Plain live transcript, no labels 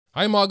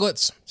Hi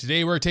Moglets!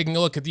 Today we're taking a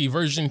look at the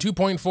version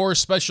 2.4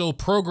 special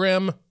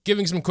program,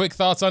 giving some quick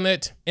thoughts on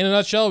it. In a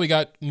nutshell, we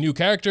got new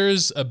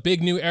characters, a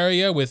big new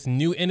area with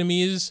new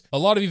enemies, a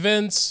lot of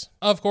events.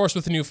 Of course,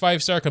 with the new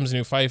 5-star comes a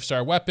new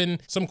 5-star weapon,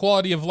 some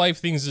quality of life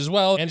things as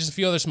well, and just a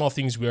few other small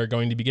things we are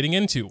going to be getting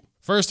into.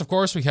 First, of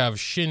course, we have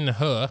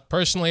Shenhe.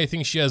 Personally, I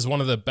think she has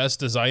one of the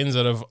best designs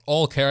out of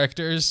all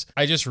characters.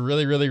 I just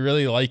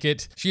really like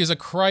it. She is a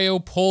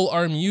cryo pole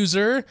arm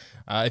user.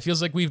 It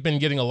feels like we've been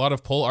getting a lot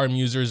of pole arm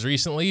users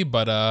recently,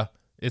 but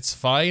it's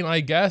fine, I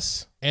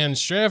guess. And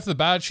straight off the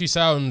bat, she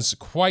sounds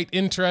quite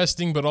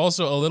interesting, but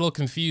also a little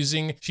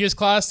confusing. She is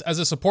classed as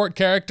a support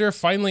character,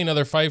 finally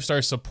another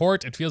 5-star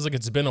support. It feels like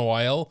it's been a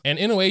while. And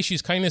in a way,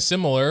 she's kind of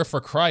similar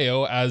for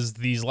Cryo as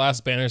these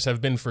last banners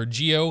have been for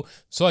Geo.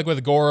 So like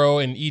with Goro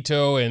and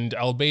Ito and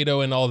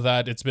Albedo and all of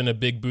that, it's been a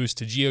big boost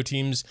to Geo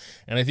teams.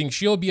 And I think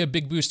she'll be a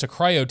big boost to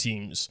Cryo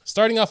teams.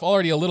 Starting off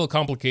already a little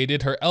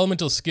complicated, her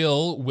elemental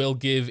skill will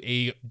give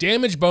a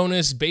damage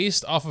bonus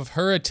based off of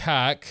her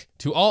attack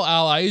to all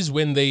allies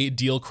when they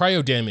deal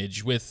cryo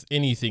damage with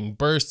anything,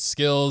 burst,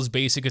 skills,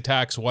 basic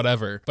attacks,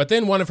 whatever. But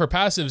then one of her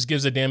passives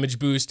gives a damage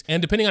boost,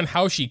 and depending on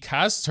how she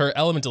casts her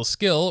elemental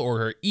skill, or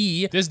her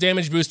E, this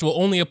damage boost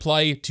will only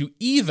apply to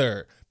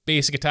either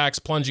basic attacks,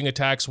 plunging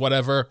attacks,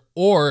 whatever,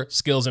 or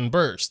skills and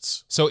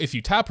bursts. So if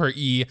you tap her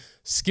E,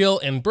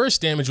 skill and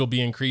burst damage will be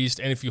increased,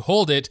 and if you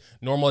hold it,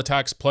 normal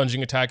attacks,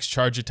 plunging attacks,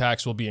 charge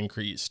attacks will be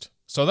increased.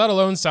 So that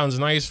alone sounds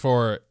nice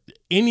for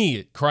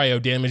any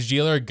cryo damage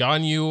dealer,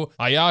 Ganyu,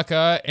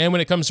 Ayaka, and when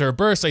it comes to her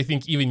burst, I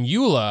think even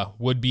Eula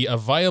would be a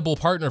viable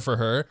partner for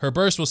her. Her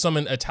burst will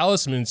summon a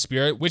Talisman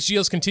Spirit, which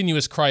deals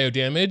continuous cryo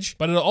damage,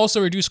 but it'll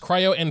also reduce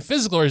cryo and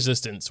physical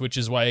resistance, which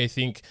is why I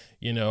think,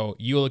 you know,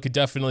 Eula could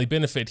definitely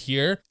benefit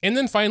here. And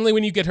then finally,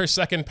 when you get her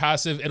second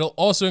passive, it'll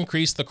also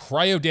increase the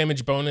cryo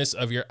damage bonus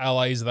of your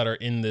allies that are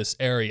in this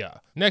area.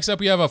 Next up,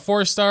 we have a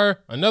 4-star,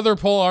 another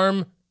pole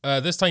arm,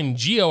 this time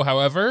Geo,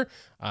 however.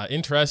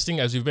 Interesting,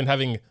 as we've been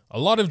having a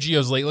lot of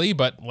Geos lately,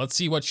 but let's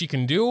see what she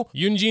can do.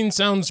 Yunjin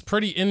sounds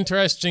pretty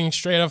interesting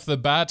straight off the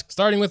bat.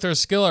 Starting with her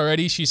skill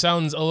already, she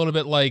sounds a little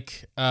bit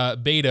like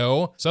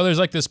Beidou. So there's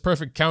like this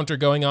perfect counter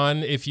going on.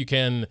 If you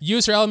can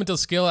use her elemental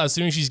skill, as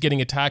soon as she's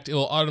getting attacked, it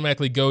will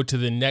automatically go to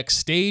the next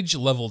stage,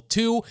 level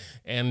 2,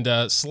 and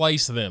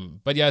slice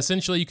them. But yeah,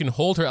 essentially you can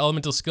hold her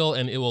elemental skill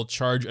and it will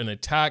charge an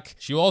attack.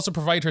 She will also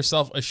provide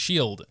herself a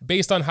shield.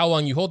 Based on how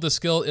long you hold the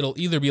skill, it'll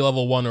either be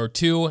level 1 or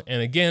 2.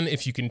 And again,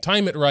 if you can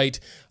time it right,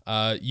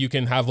 you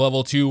can have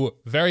level 2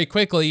 very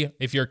quickly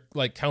if you're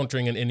like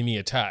countering an enemy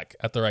attack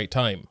at the right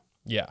time.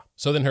 Yeah.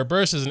 So then her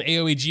burst is an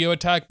AoE Geo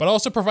attack, but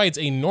also provides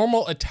a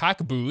normal attack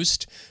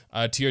boost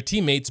to your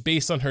teammates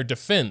based on her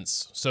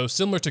defense. So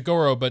similar to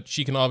Goro, but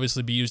she can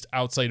obviously be used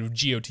outside of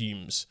Geo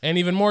teams. And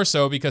even more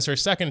so because her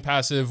second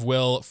passive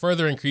will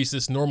further increase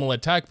this normal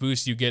attack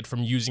boost you get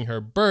from using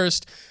her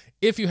burst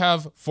if you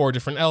have 4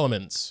 different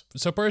elements.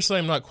 So personally,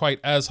 I'm not quite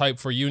as hyped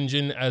for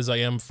Yunjin as I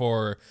am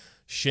for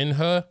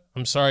Shenhe.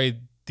 I'm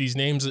sorry, these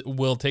names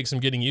will take some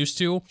getting used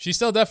to. She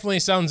still definitely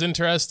sounds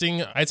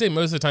interesting. I'd say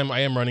most of the time I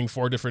am running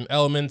 4 different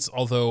elements,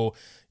 although,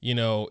 you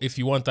know, if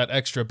you want that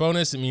extra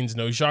bonus, it means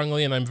no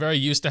Zhongli, and I'm very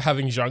used to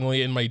having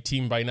Zhongli in my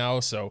team by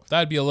now, so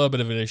that'd be a little bit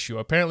of an issue.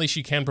 Apparently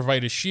she can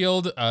provide a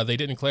shield. They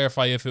didn't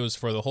clarify if it was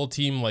for the whole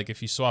team, like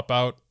if you swap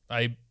out.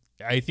 I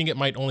think it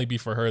might only be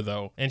for her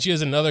though. And she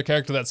is another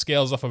character that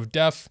scales off of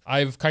Def.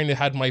 I've kind of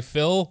had my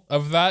fill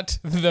of that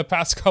the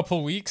past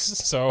couple weeks,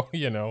 so,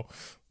 you know.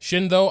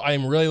 Shin, though,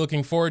 I'm really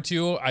looking forward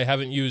to. I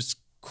haven't used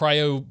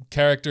cryo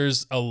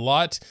characters a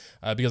lot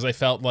because I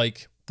felt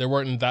like there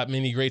weren't that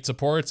many great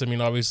supports. I mean,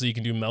 obviously you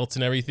can do melts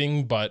and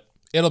everything, but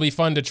it'll be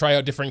fun to try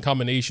out different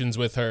combinations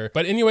with her.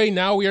 But anyway,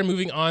 now we are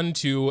moving on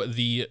to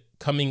the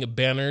coming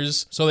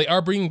banners. So they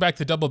are bringing back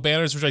the double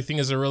banners, which I think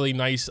is a really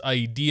nice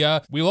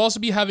idea. We will also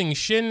be having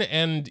Shin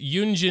and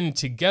Yunjin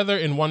together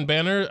in one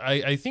banner.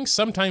 I think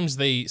sometimes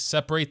they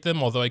separate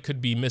them, although I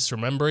could be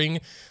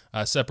misremembering.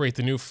 Separate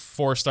the new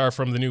 4-star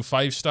from the new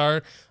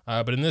 5-star.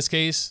 But in this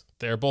case,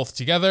 they're both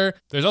together.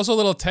 There's also a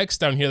little text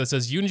down here that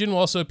says Yunjin will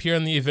also appear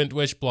in the event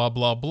wish blah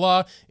blah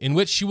blah, in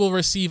which she will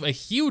receive a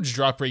huge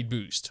drop rate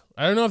boost.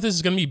 I don't know if this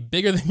is going to be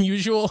bigger than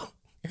usual.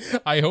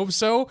 I hope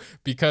so,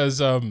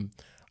 because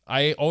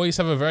I always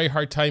have a very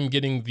hard time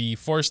getting the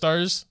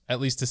 4-stars, at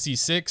least to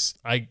C6.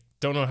 I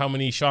don't know how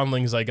many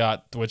Shanlings I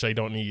got, which I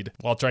don't need,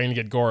 while trying to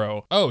get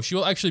Goro. Oh, she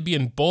will actually be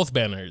in both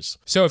banners.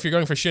 So if you're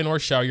going for Shin or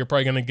Xiao, you're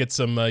probably going to get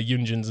some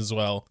Yunjins as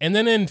well. And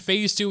then in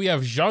phase 2, we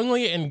have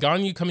Zhongli and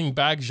Ganyu coming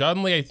back.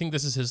 Zhongli, I think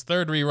this is his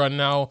 3rd rerun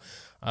now.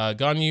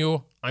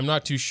 Ganyu, I'm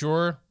not too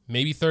sure.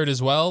 Maybe 3rd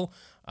as well.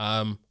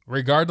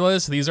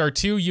 Regardless, these are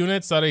 2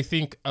 units that I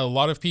think a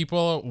lot of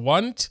people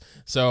want.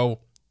 So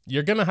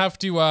you're going to have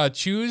to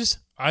choose.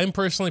 I'm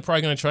personally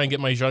probably going to try and get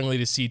my Zhongli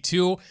to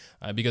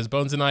C2 because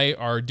Bones and I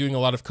are doing a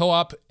lot of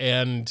co-op,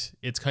 and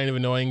it's kind of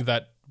annoying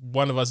that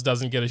one of us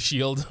doesn't get a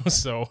shield.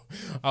 So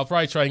I'll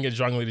probably try and get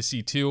Zhongli to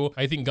C2.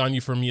 I think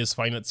Ganyu for me is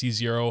fine at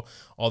C0,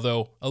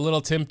 although a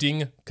little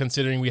tempting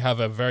considering we have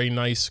a very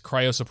nice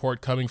cryo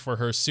support coming for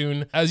her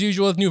soon. As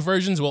usual with new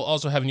versions, we'll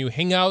also have new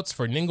hangouts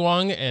for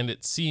Ningguang, and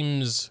it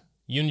seems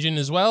Yunjin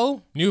as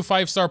well. New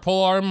 5-star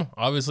polearm.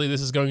 Obviously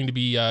this is going to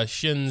be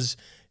Shin's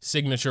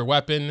signature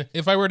weapon.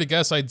 If I were to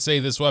guess, I'd say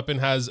this weapon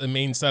has a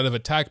main stat of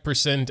attack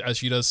percent as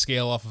she does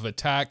scale off of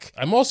attack.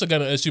 I'm also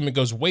gonna assume it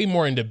goes way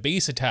more into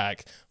base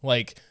attack,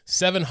 like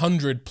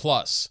 700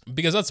 plus,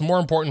 because that's more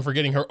important for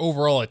getting her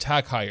overall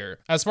attack higher.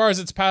 As far as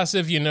its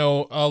passive, you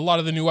know, a lot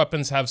of the new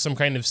weapons have some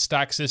kind of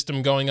stack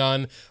system going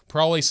on,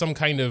 probably some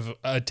kind of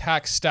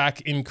attack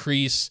stack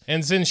increase.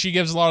 And since she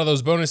gives a lot of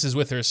those bonuses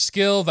with her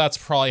skill, that's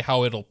probably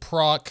how it'll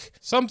proc.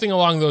 Something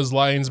along those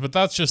lines, but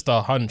that's just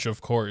a hunch,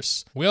 of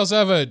course. We also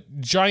have a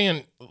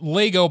giant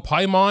Lego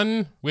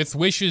Paimon with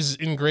wishes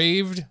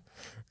engraved.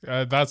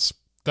 That's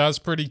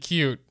pretty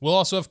cute. We'll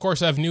also, of course,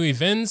 have new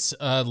events.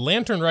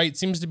 Lantern Rite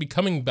seems to be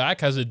coming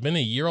back. Has it been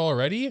a year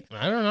already?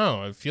 I don't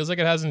know. It feels like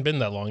it hasn't been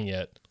that long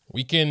yet.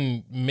 We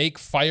can make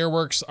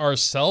fireworks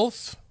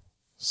ourselves.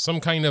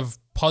 Some kind of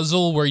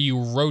puzzle where you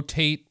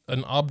rotate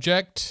an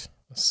object.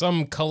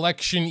 Some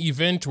collection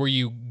event where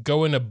you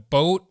go in a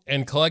boat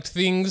and collect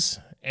things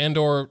and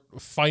or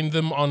find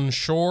them on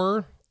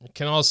shore. You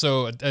can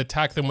also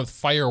attack them with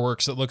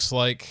fireworks, it looks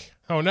like.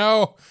 Oh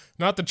no,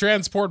 not the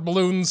transport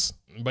balloons.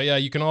 But yeah,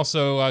 you can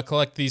also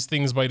collect these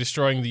things by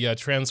destroying the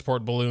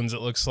transport balloons,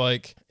 it looks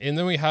like. And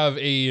then we have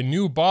a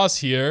new boss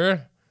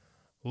here.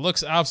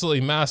 Looks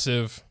absolutely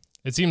massive.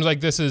 It seems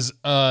like this is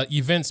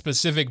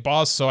event-specific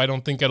boss, so I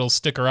don't think it'll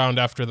stick around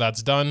after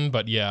that's done,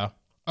 but yeah.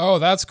 Oh,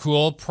 that's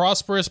cool.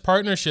 Prosperous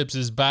Partnerships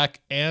is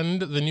back,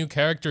 and the new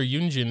character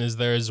Yunjin is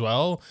there as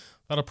well.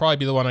 That'll probably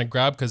be the one I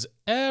grab, because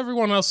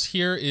everyone else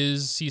here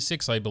is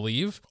C6, I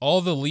believe.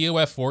 All the Leo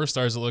F4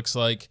 stars, it looks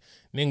like.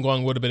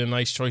 Ningguang would have been a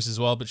nice choice as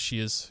well, but she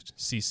is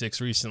C6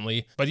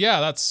 recently. But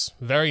yeah, that's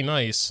very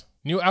nice.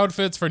 New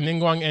outfits for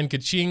Ningguang and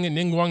Keqing.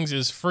 Ningguang's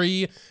is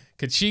free.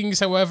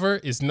 Keqing's,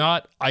 however, is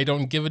not. I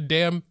don't give a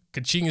damn.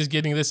 Keqing is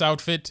getting this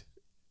outfit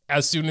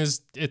as soon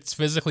as it's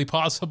physically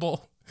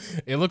possible.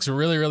 It looks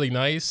really, really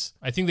nice.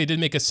 I think they did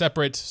make a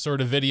separate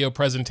sort of video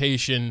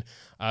presentation,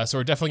 so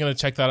we're definitely going to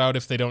check that out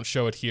if they don't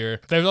show it here.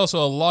 There's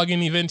also a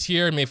login event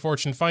here. May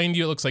fortune find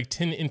you. It looks like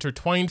 10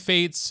 intertwined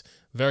fates.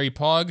 Very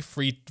pog,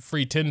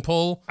 free tin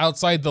pull.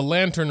 Outside the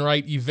Lantern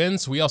Rite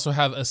events, we also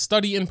have a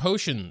study in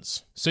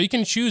potions. So you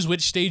can choose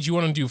which stage you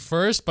want to do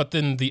first, but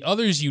then the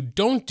others you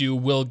don't do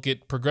will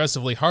get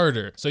progressively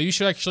harder. So you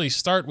should actually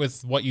start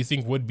with what you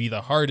think would be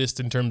the hardest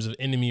in terms of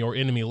enemy or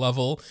enemy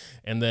level,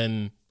 and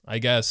then, I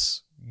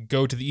guess,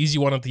 go to the easy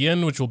one at the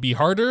end, which will be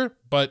harder,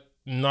 but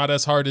not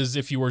as hard as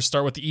if you were to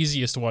start with the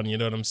easiest one, you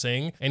know what I'm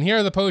saying? And here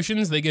are the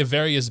potions. They give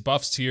various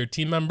buffs to your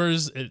team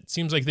members. It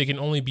seems like they can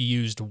only be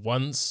used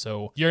once,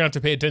 so you're gonna have to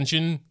pay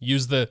attention,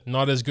 use the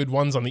not as good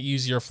ones on the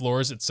easier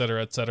floors,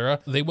 etc, etc.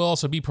 They will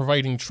also be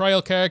providing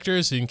trial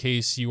characters in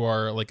case you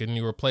are like a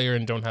newer player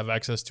and don't have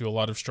access to a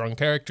lot of strong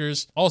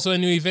characters. Also a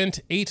new event,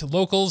 8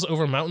 locals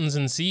over mountains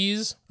and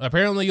seas.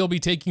 Apparently you'll be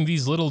taking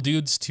these little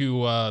dudes to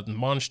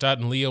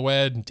Mondstadt and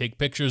Leoed and take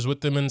pictures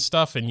with them and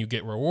stuff, and you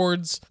get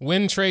rewards.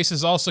 Wind Trace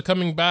is also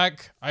coming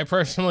back. I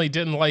personally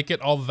didn't like it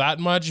all that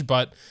much,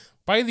 but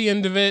by the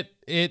end of it,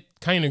 it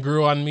kind of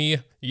grew on me.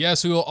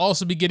 Yes, we will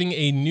also be getting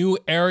a new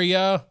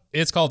area.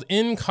 It's called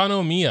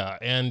Inkanomiya,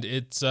 and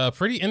it's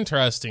pretty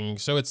interesting.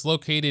 So it's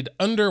located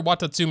under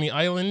Watatsumi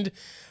Island.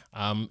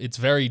 It's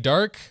very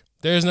dark.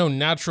 There's no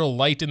natural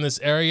light in this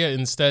area,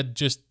 instead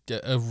just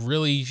a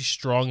really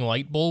strong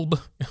light bulb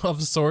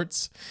of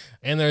sorts.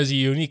 And there's a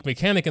unique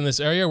mechanic in this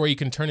area where you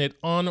can turn it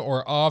on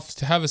or off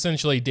to have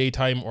essentially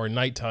daytime or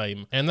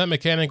nighttime. And that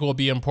mechanic will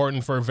be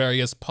important for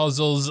various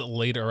puzzles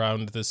later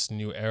around this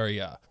new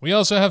area. We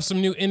also have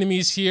some new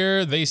enemies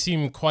here. They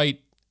seem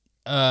quite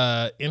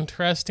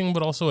interesting,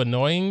 but also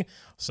annoying.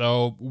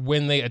 So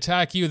when they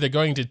attack you, they're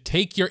going to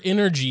take your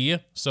energy,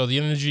 so the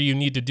energy you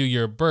need to do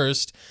your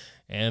burst,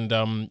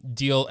 and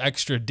deal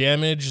extra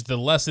damage. The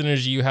less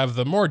energy you have,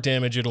 the more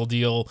damage it'll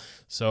deal.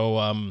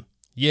 So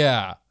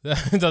yeah,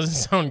 that doesn't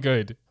sound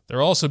good.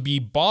 There'll also be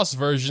boss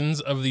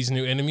versions of these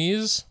new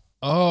enemies.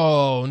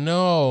 Oh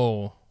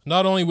no.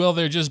 Not only will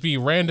there just be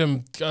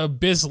random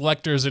Abyss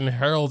Lectors and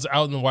Heralds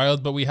out in the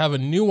wild, but we have a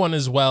new one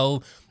as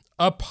well,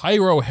 a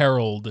Pyro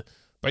Herald.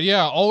 But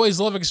yeah, always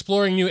love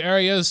exploring new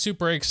areas.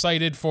 Super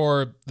excited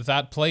for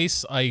that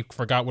place. I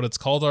forgot what it's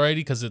called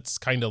already because it's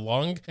kind of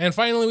long. And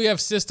finally, we have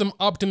system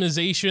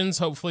optimizations.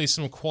 Hopefully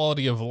some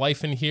quality of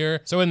life in here.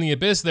 So in the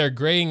Abyss, they're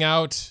graying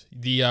out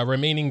the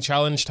remaining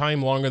challenge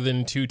time longer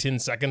than 2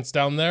 seconds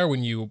down there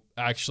when you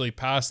actually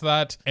pass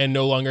that and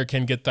no longer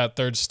can get that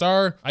 3rd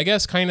star. I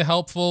guess kind of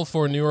helpful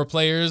for newer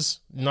players.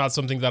 Not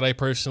something that I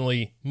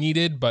personally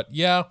needed, but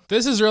yeah.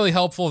 This is really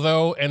helpful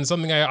though, and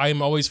something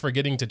I'm always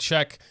forgetting to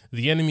check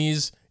the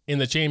enemies in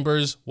the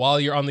chambers while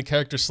you're on the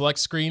character select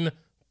screen.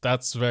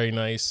 That's very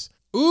nice.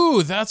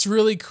 Ooh, that's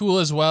really cool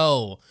as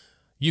well.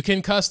 You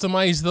can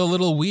customize the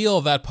little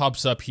wheel that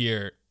pops up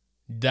here.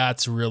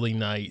 That's really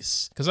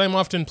nice. Because I'm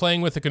often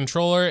playing with a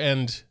controller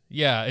and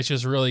yeah, it's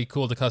just really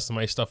cool to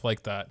customize stuff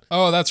like that.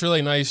 Oh, that's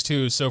really nice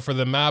too. So for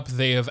the map,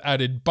 they have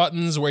added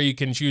buttons where you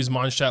can choose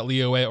Mondstadt,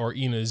 Liyue, or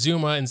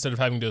Inazuma instead of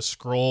having to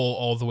scroll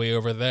all the way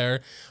over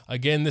there.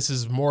 Again, this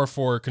is more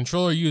for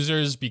controller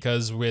users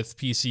because with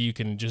PC you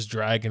can just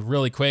drag it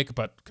really quick,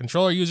 but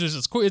controller users,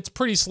 it's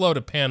pretty slow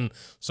to pan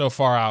so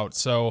far out.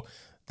 So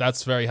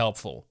that's very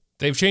helpful.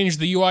 They've changed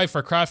the UI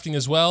for crafting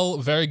as well.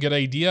 Very good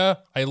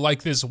idea. I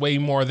like this way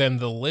more than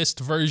the list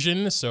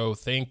version, so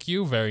thank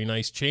you. Very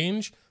nice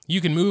change. You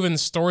can move and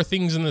store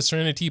things in the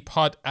Serenity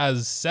Pot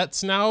as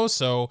sets now,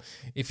 so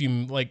if you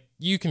like,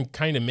 you can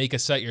kind of make a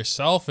set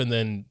yourself and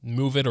then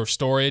move it or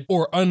store it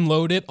or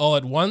unload it all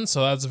at once,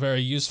 so that's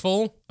very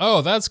useful.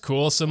 Oh, that's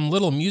cool. Some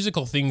little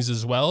musical things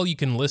as well. You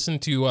can listen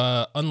to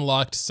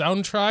unlocked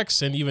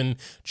soundtracks and even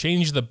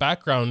change the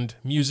background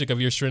music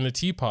of your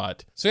Serenity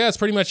Pot. So yeah, that's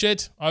pretty much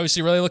it.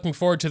 Obviously really looking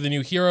forward to the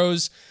new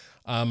heroes.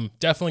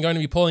 Definitely going to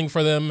be pulling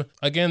for them.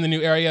 Again, the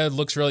new area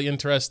looks really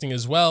interesting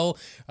as well.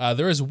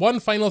 There is one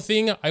final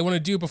thing I want to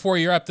do before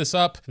you wrap this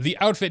up. The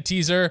outfit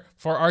teaser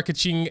for our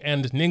Keqing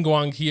and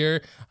Ningguang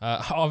here.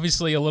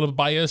 Obviously a little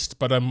biased,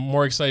 but I'm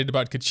more excited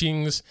about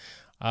Keqing's.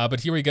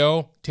 But here we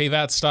go,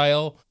 Teyvat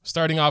style.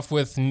 Starting off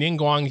with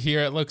Ningguang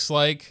here, it looks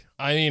like.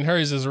 I mean,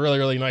 hers is really,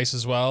 really nice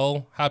as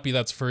well. Happy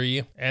that's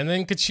free. And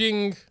then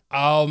Keqing.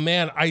 Oh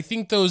man, I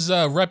think those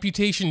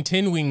Reputation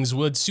tin wings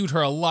would suit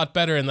her a lot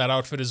better in that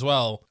outfit as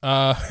well.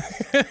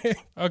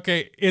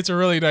 Okay, it's a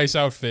really nice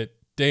outfit.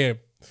 Damn,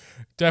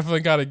 definitely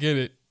gotta get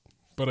it.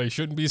 But I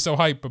shouldn't be so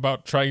hype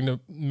about trying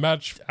to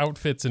match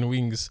outfits and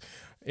wings.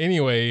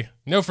 Anyway,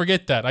 no,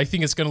 forget that. I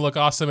think it's gonna look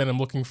awesome and I'm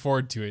looking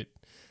forward to it.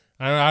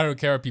 I don't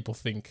care what people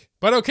think.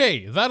 But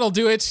okay, that'll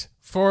do it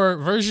for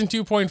version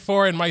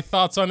 2.4 and my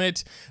thoughts on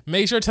it.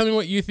 Make sure to tell me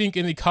what you think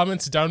in the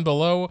comments down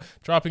below.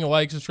 Dropping a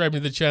like,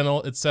 subscribing to the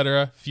channel,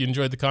 etc. If you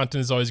enjoyed the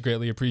content, is always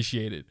greatly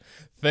appreciated.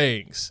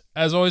 Thanks,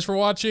 as always, for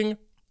watching,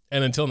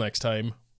 and until next time.